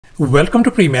Welcome to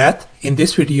PreMath. In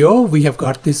this video, we have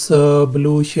got this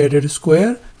blue shaded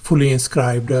square fully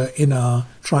inscribed in a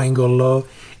triangle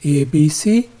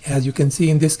ABC, as you can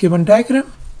see in this given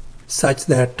diagram, such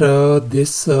that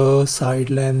this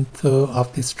side length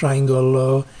of this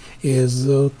triangle is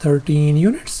 13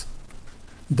 units.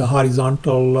 The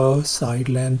horizontal side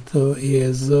length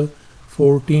is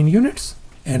 14 units.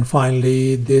 And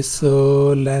finally, this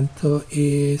length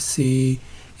AC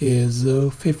is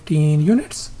 15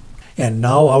 units. And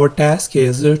now our task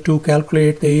is to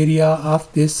calculate the area of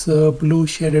this blue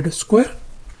shaded square.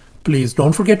 Please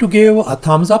don't forget to give a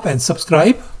thumbs up and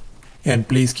subscribe. And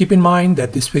please keep in mind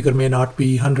that this figure may not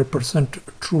be 100%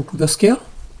 true to the scale.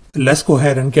 Let's go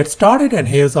ahead and get started. And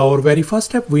here's our very first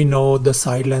step. We know the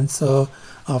side lengths of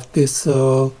this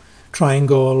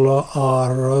triangle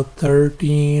are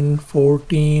 13,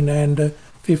 14 and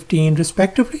 15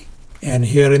 respectively. And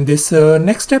here in this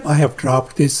next step, I have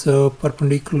dropped this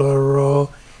perpendicular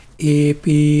AP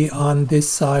on this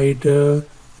side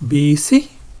BC.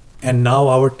 And now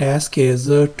our task is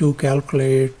to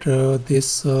calculate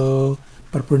this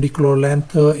perpendicular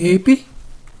length AP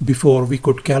before we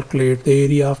could calculate the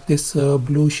area of this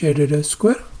blue shaded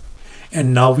square.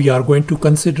 And now we are going to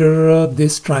consider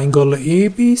this triangle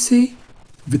ABC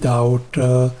without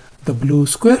the blue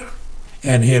square.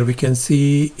 And here we can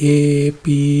see AP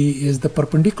is the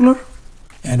perpendicular,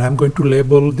 and I'm going to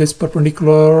label this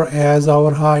perpendicular as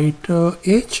our height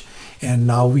h. And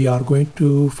now we are going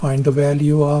to find the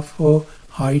value of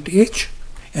height h,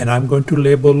 and I'm going to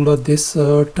label this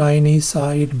tiny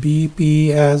side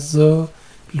BP as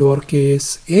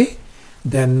lowercase a.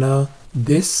 Then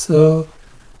this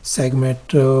segment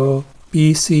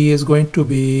PC is going to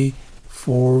be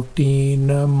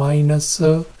 14 minus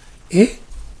a.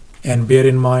 And bear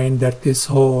in mind that this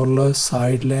whole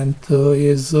side length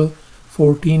is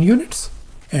 14 units.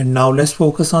 And now let's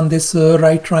focus on this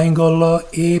right triangle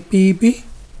APB.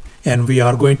 And we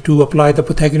are going to apply the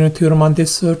Pythagorean theorem on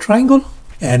this triangle.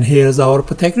 And here's our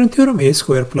Pythagorean theorem: a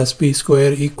square plus b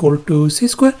square equal to c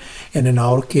square. And in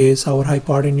our case, our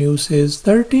hypotenuse is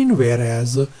 13,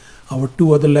 whereas our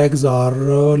two other legs are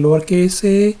lowercase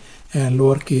a and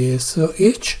lowercase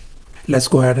h. Let's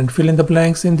go ahead and fill in the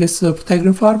blanks in this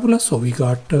Pythagorean formula. So we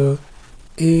got a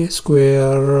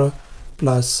square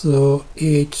plus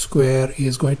h square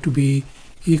is going to be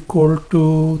equal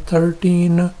to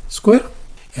 13 square.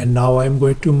 And now I'm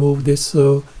going to move this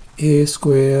a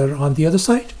square on the other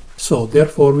side. So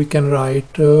therefore we can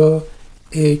write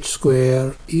h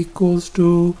square equals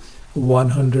to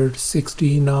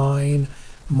 169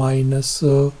 minus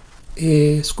a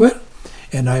square.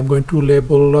 And I'm going to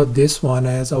label this one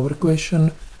as our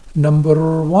equation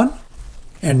number 1.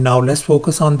 And now let's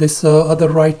focus on this other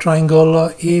right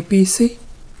triangle APC.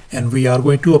 And we are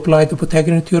going to apply the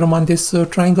Pythagorean theorem on this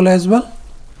triangle as well.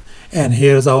 And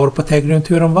here's our Pythagorean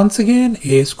theorem once again: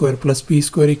 a square plus b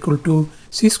square equal to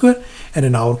c square. And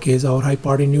in our case, our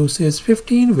hypotenuse is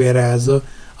 15, whereas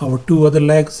our two other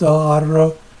legs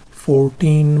are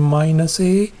 14 minus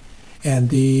a and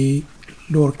the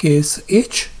lowercase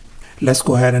h. Let's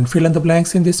go ahead and fill in the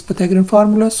blanks in this Pythagorean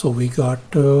formula. So we got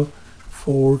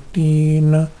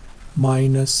 14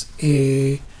 minus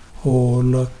a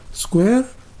whole square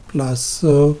plus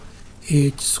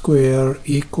h square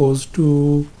equals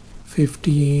to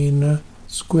 15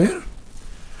 square.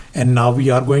 And now we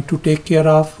are going to take care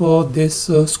of this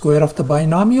square of the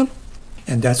binomial.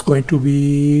 And that's going to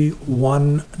be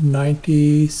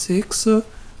 196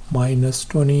 minus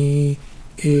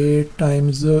 28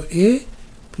 times a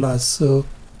plus a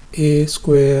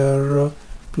square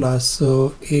plus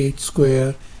h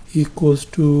square equals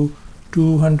to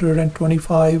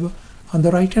 225 on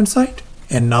the right hand side.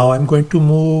 And now I'm going to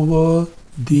move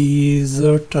these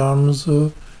terms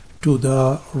to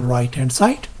the right hand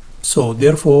side. So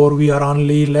therefore we are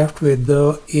only left with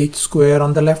the h square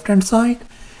on the left hand side,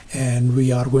 and we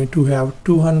are going to have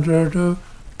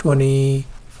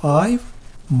 225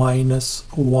 minus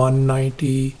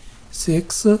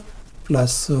 196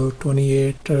 plus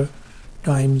 28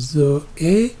 times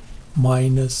a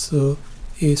minus a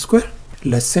square.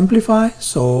 Let's simplify.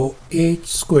 So h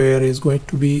square is going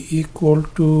to be equal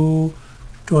to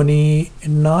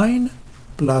 29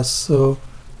 plus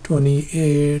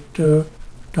 28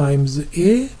 times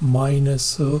a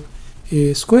minus a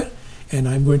square. And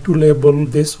I'm going to label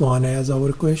this one as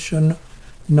our equation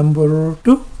number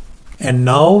 2. And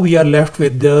now we are left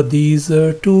with these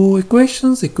two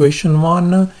equations, equation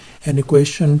 1 and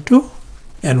equation 2.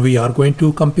 And we are going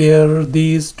to compare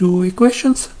these two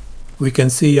equations. We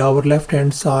can see our left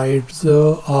hand sides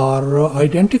are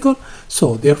identical,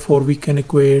 so therefore we can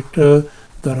equate the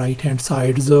right hand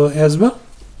sides as well.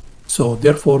 So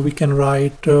therefore we can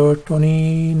write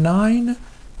 29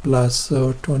 plus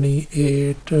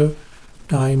 28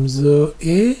 times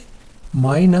a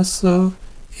minus a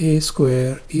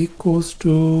square equals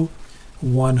to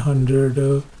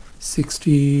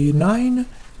 169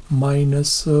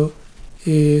 minus a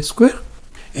square.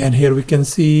 And here we can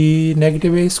see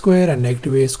negative a square and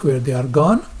negative a square, they are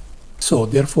gone. So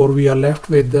therefore we are left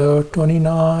with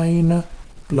 29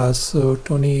 plus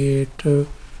 28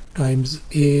 times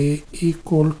a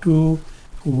equal to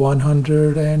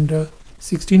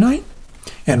 169.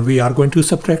 And we are going to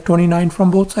subtract 29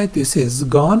 from both sides. This is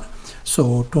gone.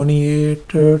 So 28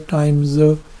 times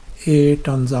a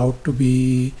turns out to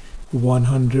be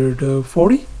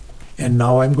 140. And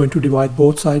now I'm going to divide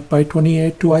both sides by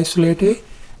 28 to isolate a.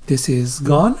 This is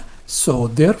gone. So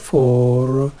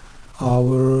therefore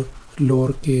our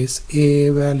lowercase a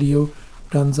value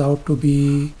turns out to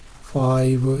be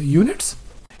 5 units.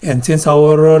 And since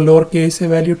our lowercase a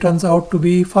value turns out to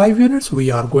be 5 units, we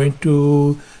are going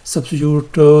to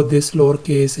substitute this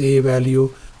lowercase a value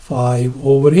 5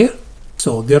 over here.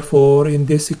 So therefore in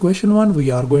this equation 1 we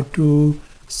are going to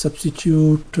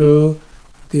substitute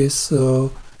this a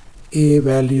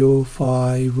value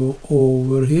 5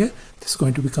 over here. This is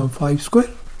going to become 5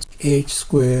 square. H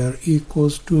square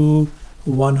equals to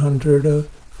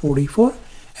 144.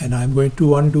 And I'm going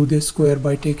to undo this square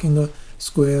by taking a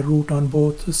square root on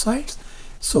both sides.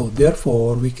 So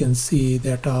therefore we can see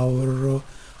that our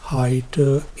height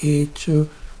h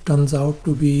turns out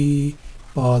to be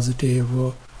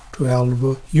positive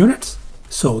 12 units.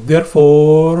 So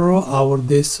therefore our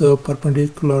this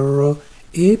perpendicular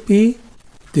AP,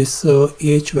 this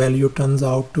h value turns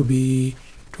out to be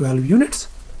 12 units.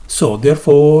 So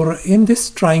therefore in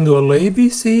this triangle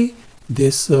ABC,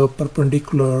 this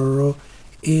perpendicular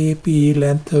AP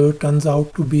length turns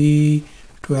out to be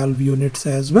 12 units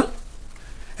as well.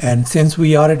 And since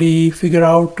we already figured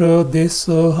out this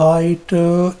height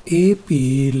AP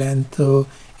length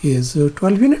is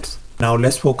 12 units. Now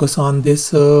let's focus on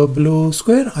this blue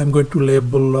square. I'm going to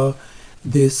label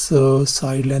this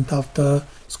side length of the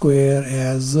square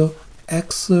as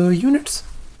x units.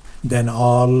 Then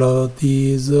all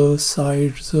these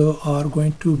sides are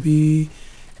going to be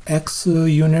x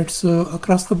units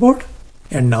across the board.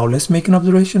 And now let's make an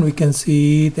observation. We can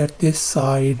see that this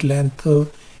side length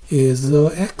is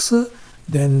x,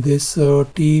 then this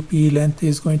TP length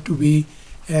is going to be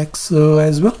x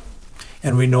as well.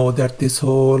 And we know that this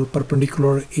whole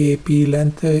perpendicular AP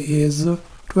length is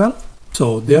 12.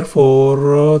 So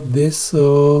therefore this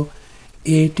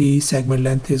AT segment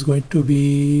length is going to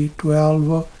be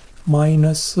 12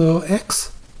 minus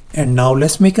x. And now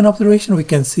let's make an observation. We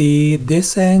can see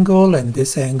this angle and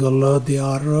this angle, they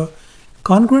are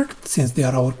congruent since they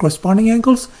are our corresponding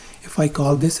angles. If I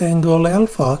call this angle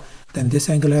alpha, then this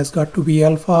angle has got to be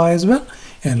alpha as well.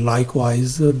 And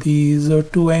likewise, these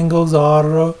two angles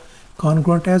are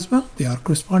congruent as well. They are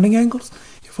corresponding angles.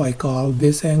 If I call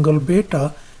this angle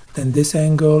beta, then this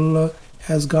angle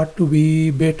has got to be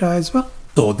beta as well.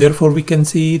 So therefore we can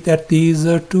see that these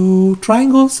two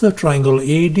triangles, the triangle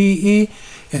ADE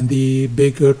and the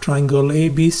big triangle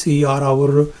ABC, are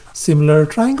our similar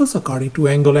triangles according to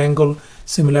angle-angle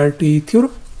similarity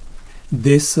theorem.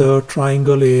 This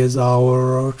triangle is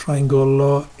our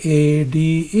triangle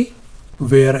ADE,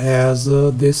 whereas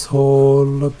this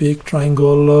whole big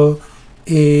triangle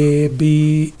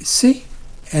ABC.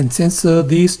 And since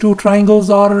these two triangles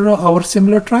are our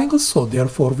similar triangles, so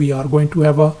therefore we are going to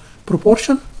have a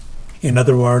proportion. In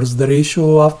other words, the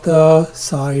ratio of the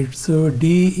sides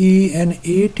DE and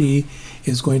AT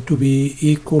is going to be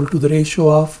equal to the ratio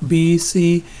of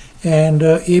BC and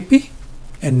AP.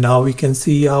 And now we can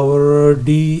see our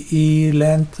DE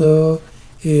length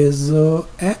is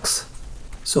x.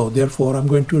 So therefore I'm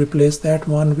going to replace that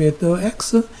one with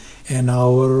x. And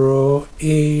our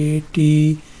AT,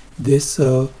 this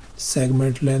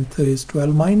segment length is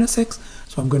 12 minus x.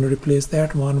 So I'm going to replace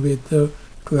that one with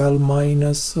 12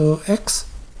 minus x.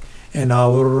 And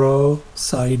our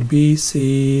side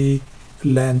BC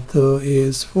length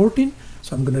is 14.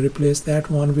 So I'm going to replace that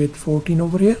one with 14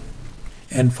 over here.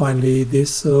 And finally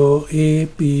this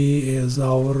AP is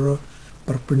our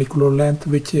perpendicular length,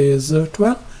 which is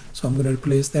 12. So I'm going to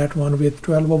replace that one with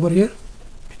 12 over here.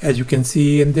 As you can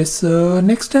see in this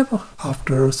next step,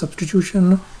 after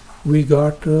substitution, we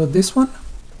got this one.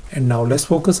 And now let's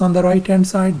focus on the right hand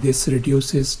side. This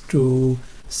reduces to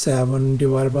 7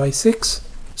 divided by 6.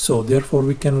 So therefore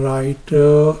we can write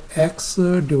x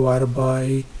divided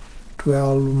by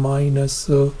 12 minus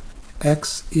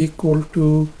x equal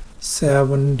to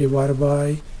 7 divided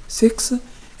by 6.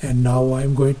 And now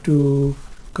I'm going to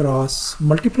cross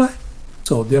multiply.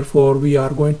 So therefore we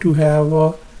are going to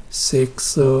have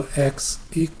 6x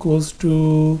equals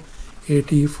to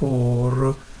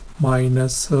 84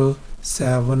 minus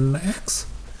 7x.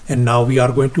 And now we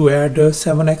are going to add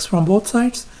 7x from both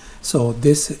sides. So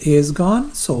this is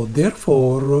gone. So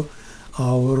therefore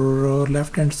our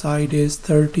left hand side is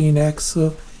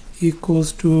 13x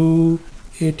equals to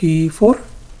 84.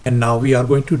 And now we are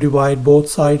going to divide both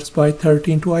sides by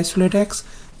 13 to isolate x.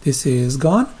 This is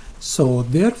gone. So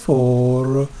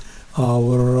therefore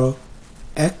our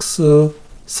x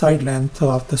side length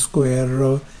of the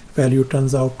square value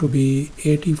turns out to be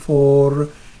 84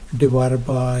 divided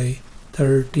by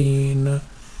 13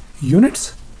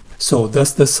 units. So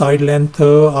thus the side length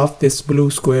of this blue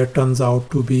square turns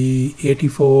out to be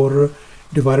 84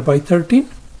 divided by 13.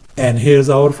 And here's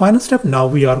our final step. Now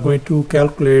we are going to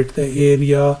calculate the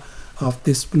area of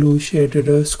this blue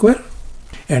shaded square.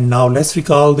 And now let's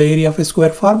recall the area of a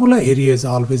square formula. Area is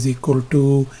always equal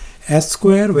to s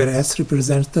square, where s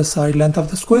represents the side length of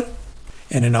the square.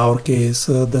 And in our case,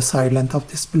 the side length of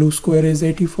this blue square is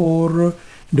 84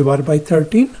 divided by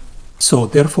 13. So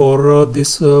therefore,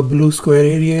 this blue square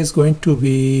area is going to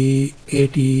be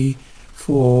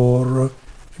 84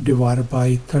 divided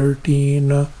by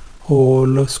 13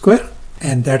 whole square.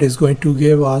 And that is going to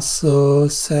give us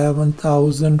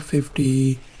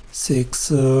 7056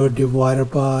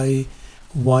 divided by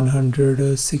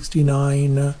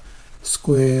 169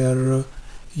 square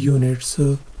units,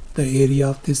 the area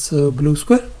of this blue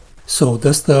square. So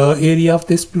thus the area of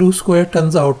this blue square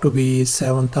turns out to be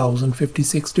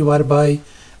 7056 divided by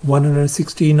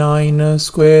 169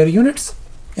 square units.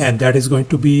 And that is going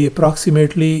to be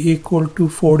approximately equal to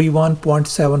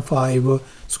 41.75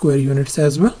 square units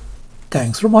as well.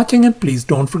 Thanks for watching, and please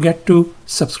don't forget to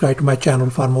subscribe to my channel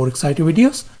for more exciting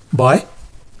videos. Bye.